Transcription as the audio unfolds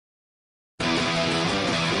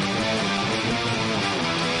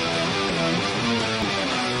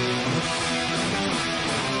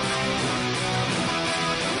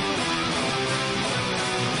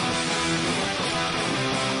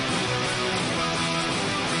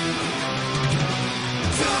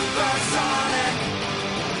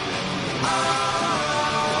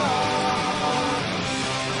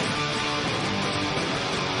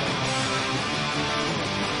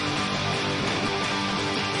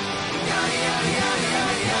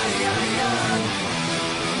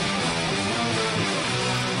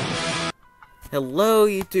Hello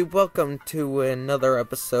YouTube, welcome to another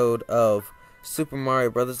episode of Super Mario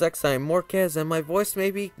Bros. X. I'm Morkez, and my voice may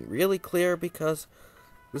be really clear because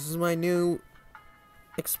this is my new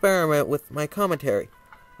experiment with my commentary.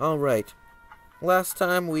 Alright, last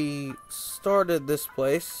time we started this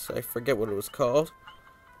place, I forget what it was called,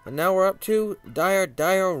 and now we're up to Dire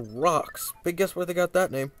Rocks. Big guess where they got that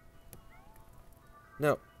name.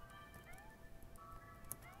 No.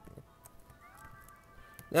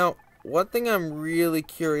 Now, one thing I'm really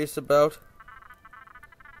curious about,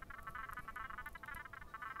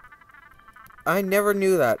 I never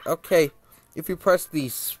knew that. Okay, if you press the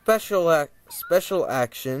special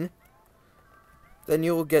action, then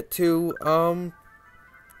you will get to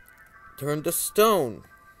turn to stone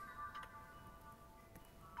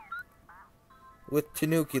with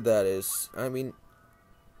Tanuki. That is, I mean.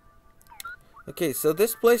 Okay, so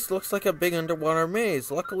this place looks like a big underwater maze.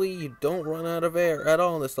 Luckily, you don't run out of air at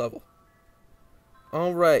all in this level.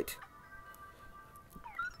 Alright.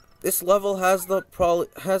 This level has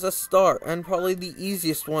a star, and probably the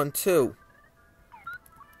easiest one too.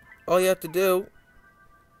 All you have to do,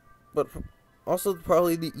 but also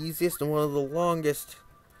probably the easiest and one of the longest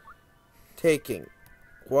taking.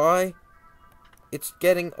 Why? It's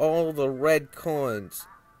getting all the red coins.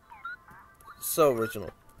 So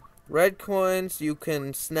original. Red coins you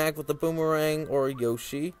can snag with the boomerang or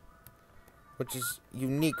Yoshi, which is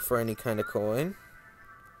unique for any kind of coin.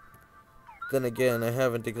 Then again, I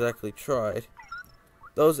haven't exactly tried.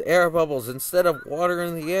 Those air bubbles, instead of water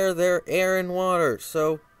in the air, they're air and water.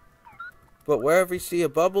 So, but wherever you see a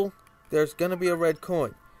bubble, there's gonna be a red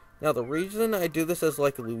coin. Now, the reason I do this as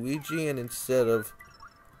like Luigi and instead of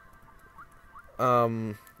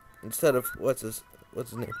what's his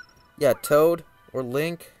name? Yeah, Toad or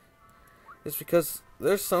Link, is because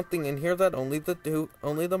there's something in here that only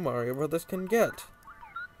the Mario Brothers can get.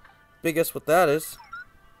 Big guess what that is.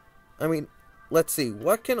 I mean, let's see.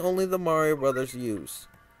 What can only the Mario Brothers use?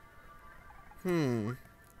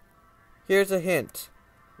 Here's a hint.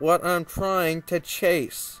 What I'm trying to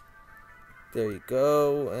chase. There you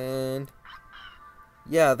go, and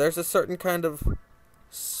yeah, there's a certain kind of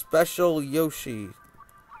special Yoshi,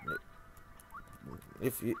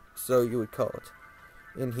 so you would call it,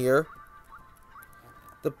 in here.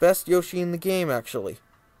 The best Yoshi in the game, actually.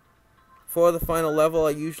 For the final level,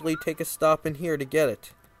 I usually take a stop in here to get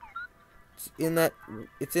it. It's in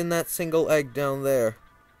that single egg down there.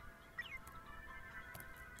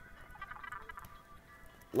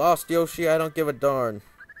 Lost Yoshi, I don't give a darn.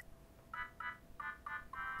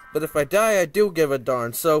 But if I die, I do give a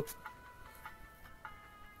darn, so.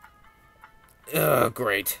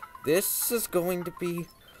 Great. This is going to be.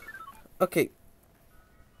 Okay.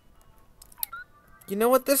 You know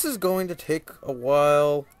what? This is going to take a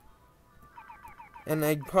while. And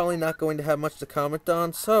I'm probably not going to have much to comment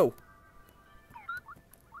on, so.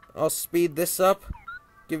 I'll speed this up,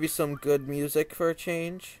 give you some good music for a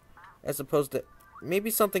change, as opposed to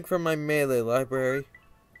maybe something from my Melee library,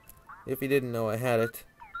 if you didn't know I had it.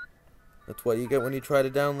 That's what you get when you try to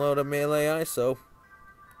download a Melee ISO.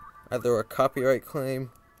 Either a copyright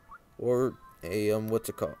claim, or a,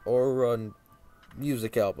 or a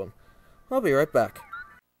music album. I'll be right back.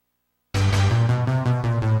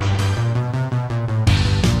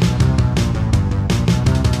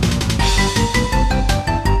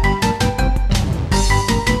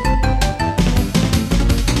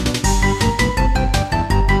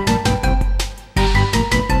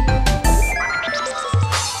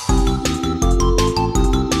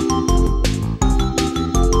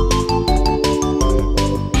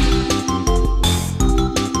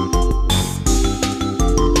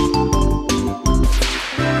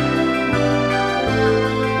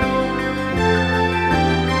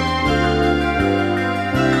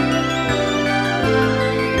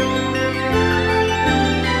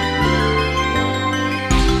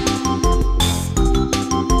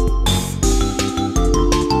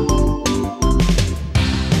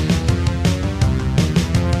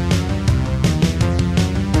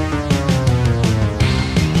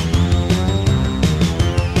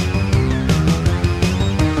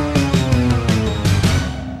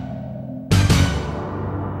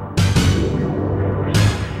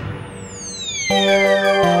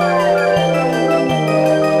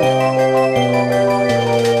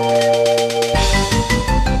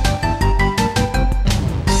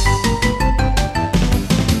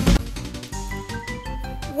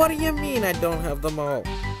 What do you mean I don't have them all?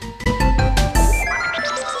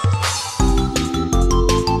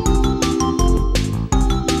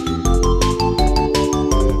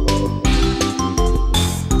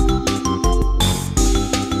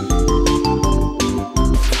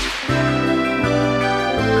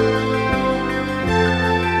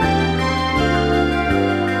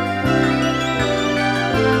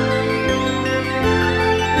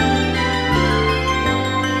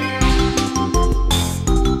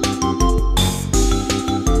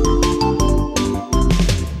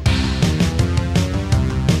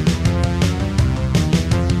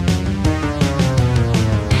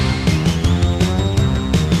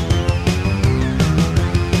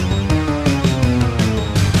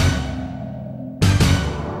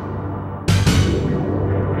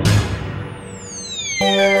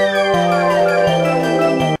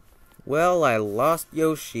 Well, I lost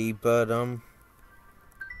Yoshi, but,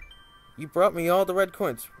 you brought me all the red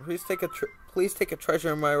coins. Please take a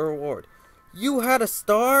treasure in my reward. You had a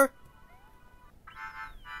star?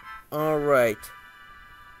 Alright.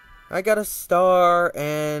 I got a star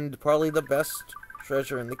and probably the best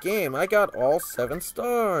treasure in the game. I got all 7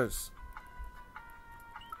 stars.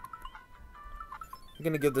 I'm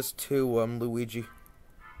gonna give this to, Luigi.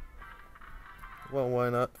 Well, why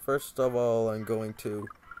not? First of all, I'm going to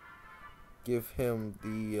give him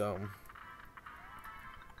the,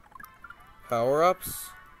 power-ups.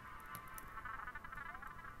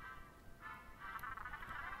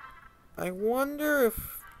 I wonder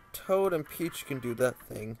if Toad and Peach can do that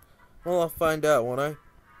thing. Well, I'll find out, won't I?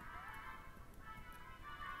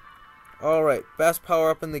 Alright, best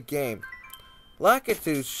power-up in the game.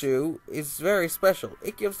 Lakitu's shoe is very special.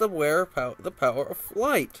 It gives the wearer the power of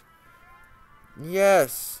flight.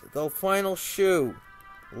 Yes, the final shoe.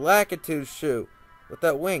 Lakitu's shoe. With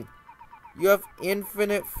that wing. You have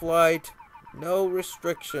infinite flight. No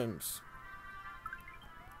restrictions.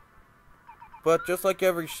 But just like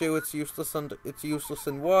every shoe, it's useless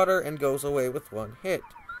in water and goes away with 1 hit.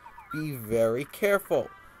 Be very careful.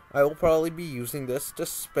 I will probably be using this to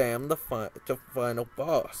spam the final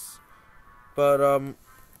boss. But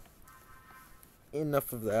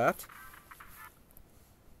enough of that.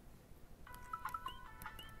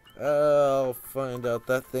 I'll find out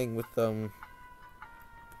that thing with you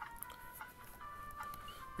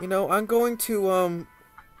know, I'm going to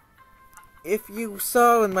if you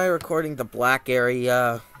saw in my recording the black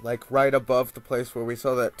area, like right above the place where we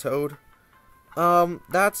saw that Toad,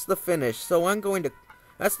 that's the finish. So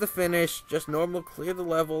that's the finish. Just normal, clear the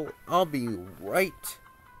level. I'll be right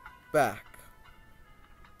back.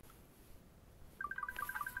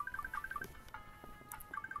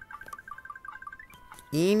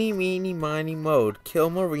 Eeny, meeny, miny, mode. Kill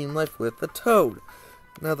marine life with the Toad.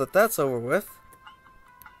 Now that that's over with.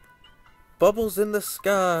 Bubbles in the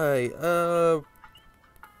sky.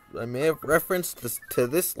 I may have referenced to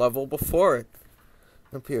this level before it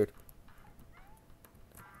appeared.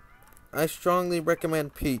 I strongly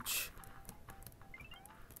recommend Peach.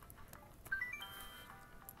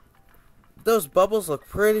 Those bubbles look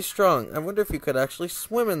pretty strong. I wonder if you could actually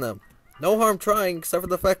swim in them. No harm trying, except for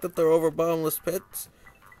the fact that they're over bottomless pits.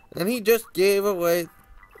 And he just gave away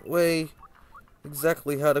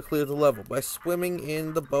exactly how to clear the level by swimming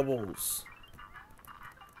in the bubbles.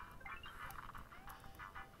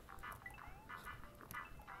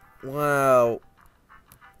 Wow.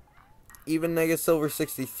 Even Nega Silver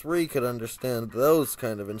 63 could understand those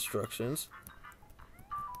kind of instructions.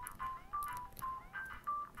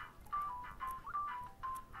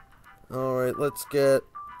 Alright, let's get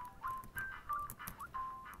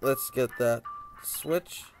that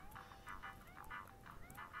switch.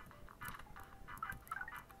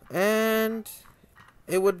 And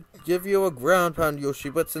it would give you a ground pound Yoshi,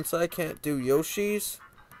 but since I can't do Yoshis,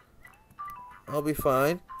 I'll be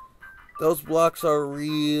fine. Those blocks are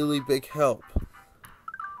really big help.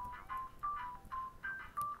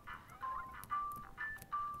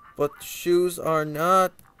 But the shoes are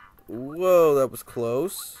not. Whoa, that was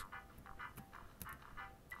close.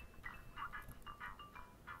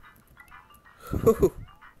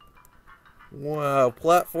 Wow,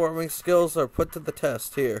 platforming skills are put to the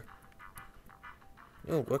test here.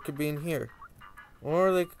 Oh, what could be in here?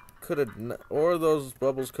 Or they could have, or those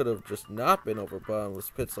bubbles could have just not been over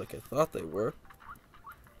bottomless pits like I thought they were.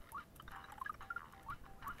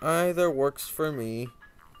 Either works for me.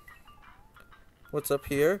 What's up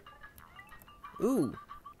here? Ooh.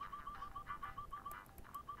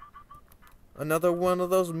 Another one of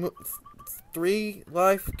those 3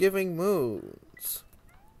 life-giving moons.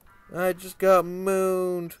 I just got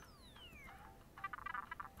mooned.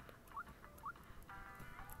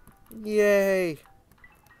 Yay.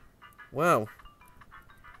 Wow.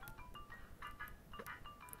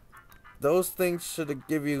 Those things should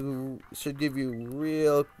give you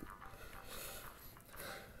real.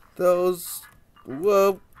 Those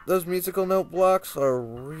musical note blocks are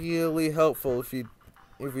really helpful if you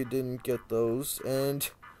didn't get those, and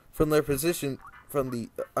from their position,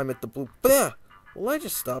 I'm at the blue. Bah! Will I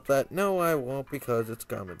just stop that? No, I won't, because it's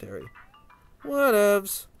commentary.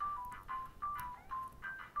 Whatevs.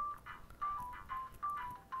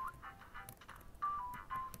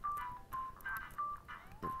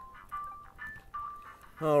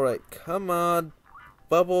 Alright, come on,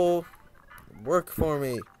 Bubble, work for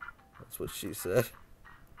me. That's what she said.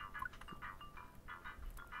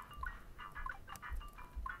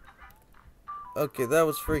 Okay, that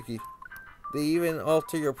was freaky. They even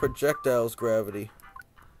alter your projectile's gravity.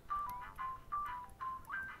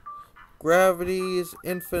 gravity is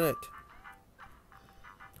infinite.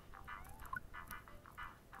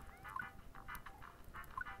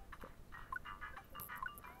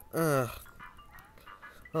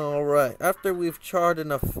 Alright, after we've charred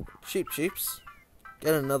enough cheeps,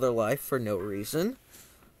 get another life for no reason.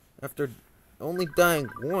 After only dying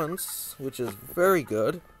once, which is very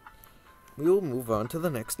good, we will move on to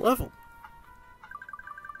the next level.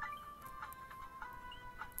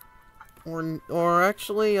 Or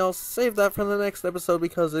actually, I'll save that for the next episode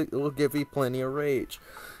because it will give you plenty of rage.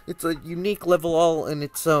 It's a unique level all in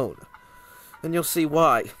its own, and you'll see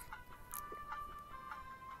why.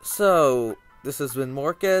 So, this has been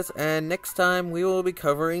Morkez, and next time we will be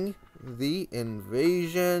covering the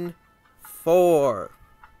Invasion 4.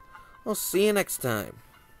 I'll see you next time.